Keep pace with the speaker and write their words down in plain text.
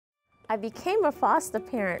I became a foster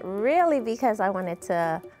parent really because I wanted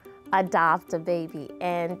to adopt a baby,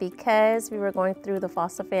 and because we were going through the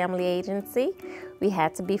foster family agency, we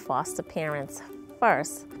had to be foster parents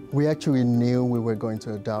first. We actually knew we were going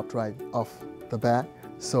to adopt right off the bat,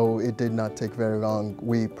 so it did not take very long.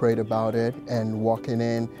 We prayed about it, and walking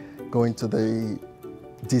in, going to the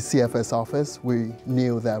DCFS office, we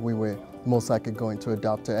knew that we were most likely going to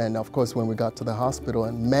adopt her. And of course, when we got to the hospital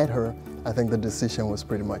and met her, I think the decision was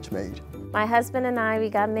pretty much made. My husband and I, we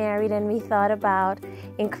got married and we thought about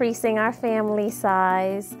increasing our family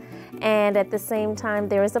size. And at the same time,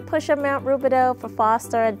 there was a push at Mount Rubidoux for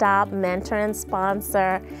foster, adopt, mentor, and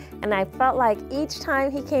sponsor. And I felt like each time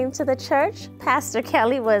he came to the church, Pastor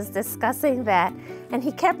Kelly was discussing that. And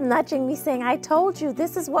he kept nudging me saying, I told you,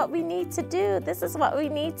 this is what we need to do. This is what we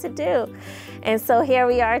need to do. And so here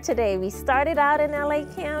we are today. We started out in LA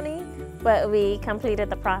County, but we completed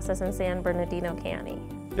the process in San Bernardino County.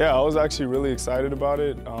 Yeah, I was actually really excited about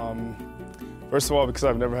it. First of all, because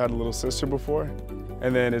I've never had a little sister before.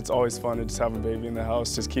 And then it's always fun to just have a baby in the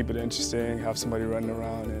house, just keep it interesting, have somebody running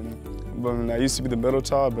around. And I used to be the middle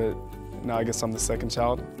child, but now I guess I'm the second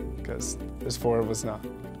child because there's 4 of us now.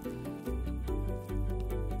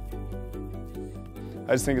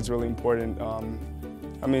 I just think it's really important.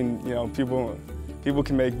 I mean, you know, people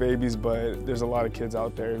can make babies, but there's a lot of kids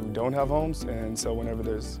out there who don't have homes, and so whenever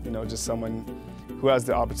there's, you know, just someone who has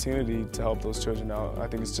the opportunity to help those children out, I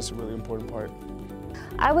think it's just a really important part.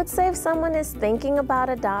 I would say if someone is thinking about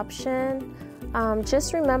adoption,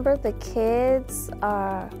 just remember the kids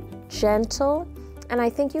are gentle, and I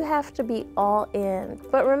think you have to be all in.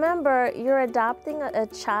 But remember, you're adopting a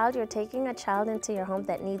child, you're taking a child into your home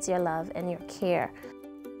that needs your love and your care.